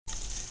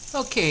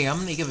Okay, I'm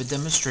going to give a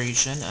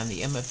demonstration on the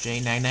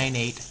MFJ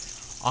 998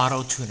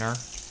 Autotuner.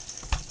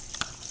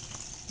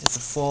 It's a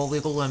full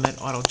legal limit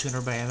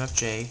Autotuner by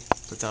MFJ.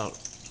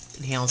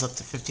 It handles up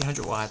to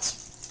 1500 watts.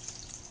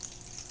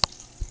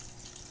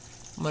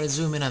 I'm going to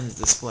zoom in on the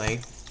display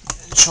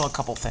and show a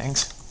couple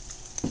things.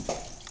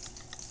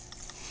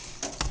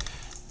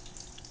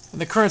 On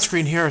the current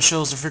screen here, it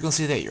shows the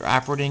frequency that you're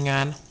operating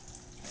on,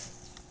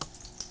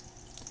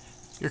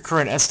 your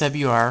current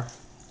SWR,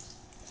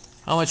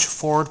 how much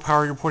forward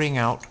power you're putting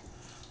out,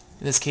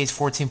 in this case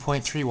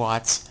 14.3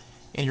 watts,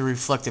 and your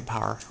reflected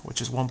power,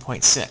 which is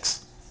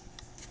 1.6.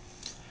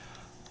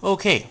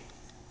 Okay,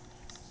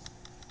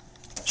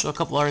 show a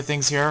couple other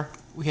things here.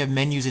 We have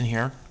menus in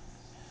here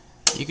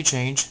you can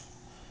change.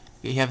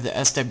 You have the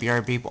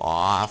SWR beep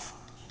off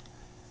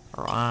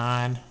or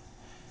on.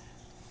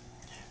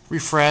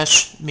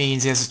 Refresh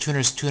means as the tuner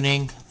is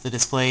tuning, the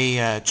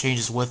display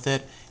changes with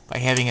it. By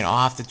having it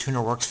off, the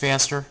tuner works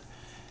faster.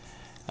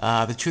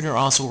 The tuner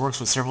also works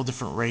with several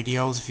different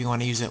radios if you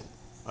want to use it.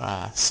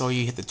 So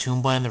you hit the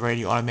tune button, the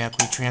radio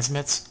automatically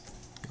transmits.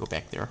 Go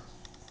back there.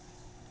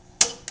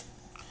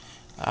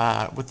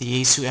 With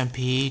the ASU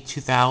MP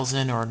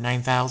 2000 or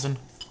 9000,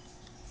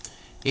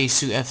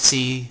 ASU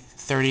FC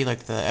 30 like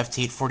the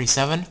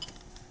FT847,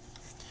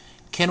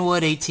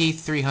 Kenwood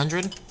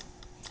AT300,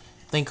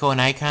 Linko and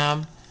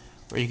ICOM,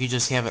 or you could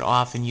just have it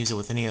off and use it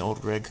with any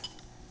old rig.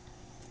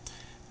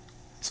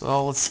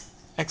 So let's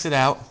exit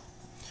out.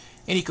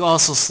 And you can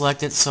also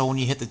select it so when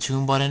you hit the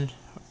tune button,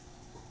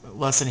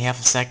 less than half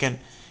a second,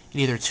 it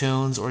either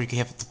tunes or you can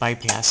have it to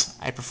bypass.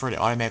 I prefer to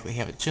automatically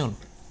have it tune.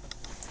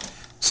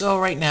 So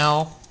right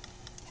now,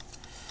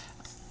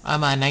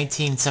 I'm on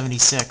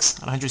 1976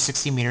 on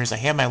 160 meters. I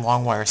have my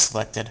long wire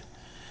selected.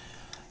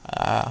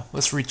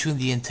 Let's retune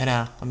the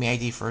antenna. Let me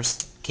ID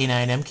first.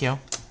 K9MQ.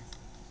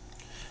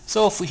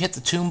 So if we hit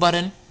the tune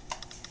button,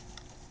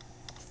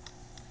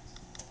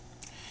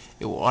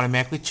 it will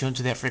automatically tune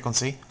to that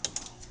frequency.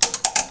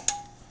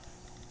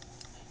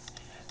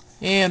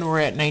 And we're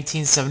at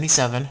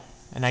 1977,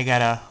 and I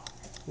got a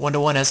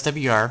 1-to-1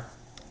 SWR,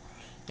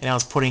 and I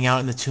was putting out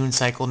in the tune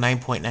cycle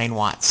 9.9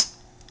 watts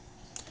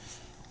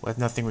with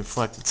nothing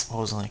reflected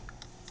supposedly.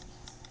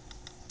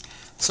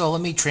 So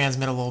let me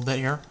transmit a little bit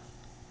here.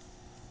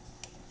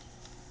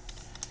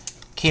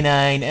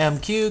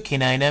 K9MQ,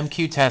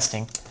 K9MQ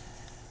testing.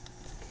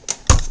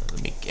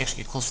 Let me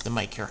actually get closer to the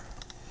mic here.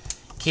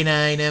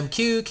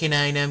 K9MQ,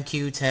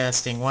 K9MQ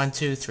testing. 1,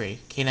 2, 3.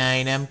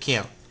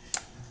 K9MQ.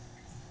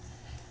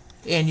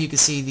 And you can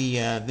see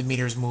the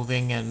meters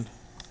moving and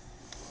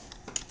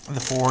the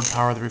forward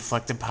power, the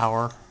reflected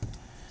power,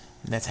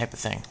 and that type of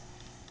thing.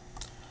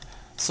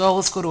 So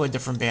let's go to a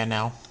different band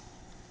now.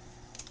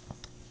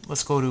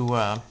 Let's go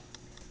to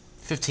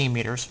 15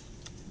 meters.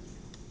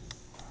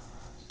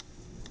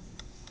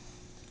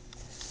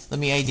 Let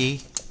me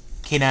ID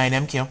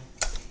K9MQ.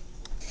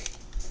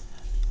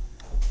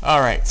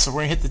 All right, so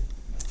we're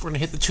gonna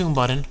hit the tune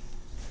button.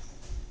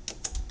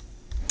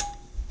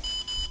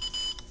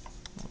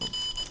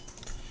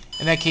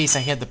 In that case, I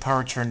had the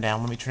power turned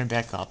down. Let me turn it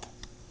back up.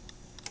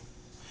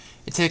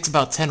 It takes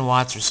about 10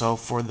 watts or so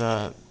for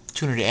the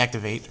tuner to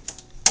activate.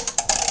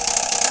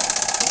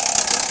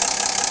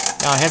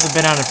 Now, it hasn't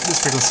been on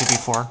this frequency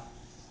before.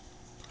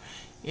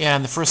 And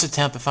on the first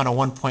attempt, I found a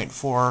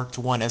 1.4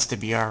 to 1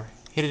 SWR.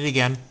 Hit it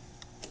again,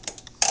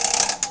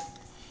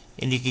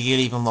 and you can get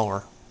even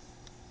lower.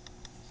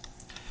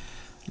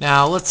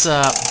 Now, let's,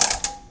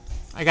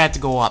 I got to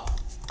go up.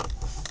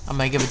 I'm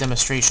going to give a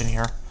demonstration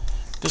here.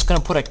 Just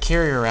going to put a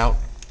carrier out.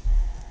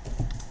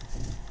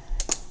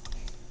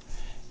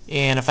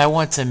 And if I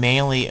want to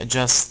manually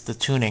adjust the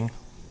tuning,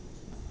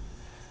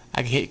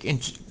 I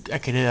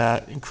could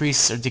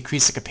increase or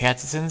decrease the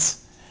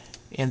capacitance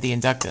and the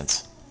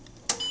inductance.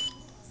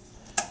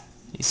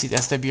 You see the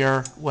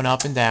SWR went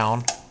up and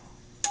down.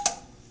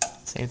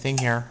 Same thing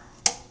here.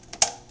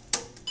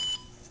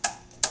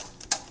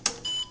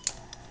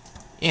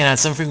 And on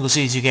some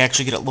frequencies you can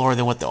actually get it lower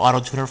than what the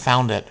Autotuner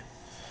found it.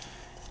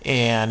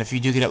 And if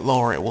you do get it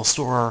lower, it will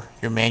store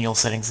your manual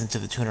settings into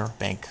the tuner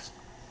bank.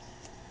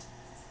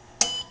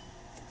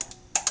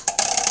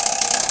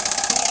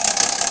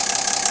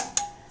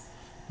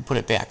 Put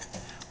it back.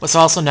 What's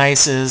also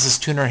nice is this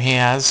tuner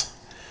has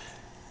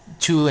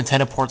two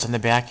antenna ports on the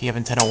back. You have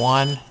antenna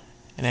 1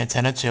 and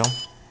antenna 2.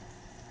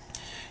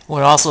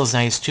 What also is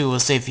nice too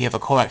is say if you have a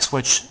coax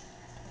switch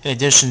in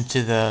addition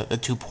to the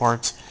two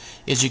ports,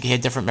 is you can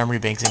have different memory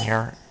banks in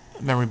here.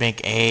 Memory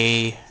bank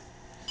A,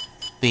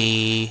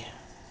 B,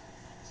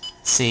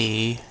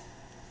 C,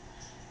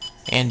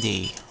 and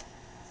D.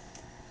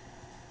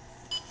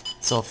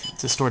 So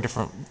to store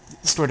different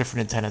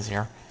antennas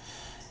here.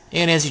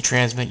 And as you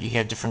transmit, you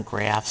have different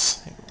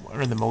graphs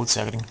under the mode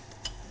setting.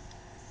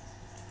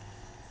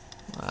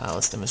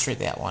 Let's demonstrate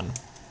that one.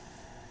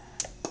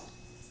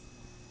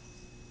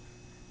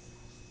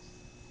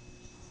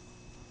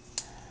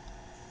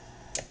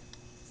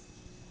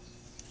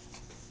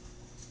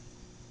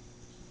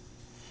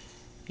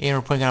 And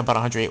we're putting on about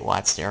 108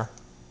 watts there.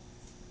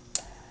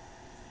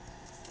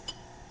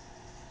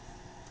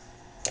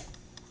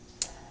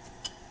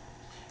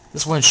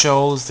 This one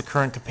shows the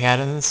current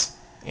capacitance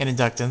and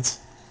inductance,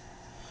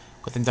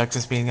 with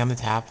inductance being on the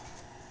top,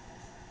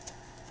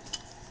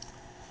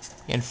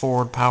 and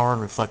forward power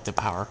and reflective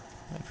power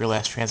of your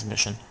last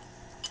transmission.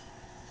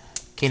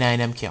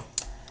 K9MQ.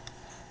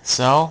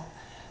 So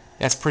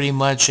that's pretty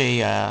much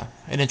an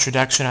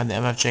introduction on the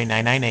MFJ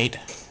 998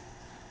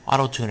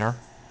 Autotuner,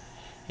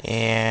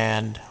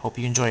 and hope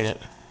you enjoyed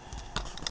it.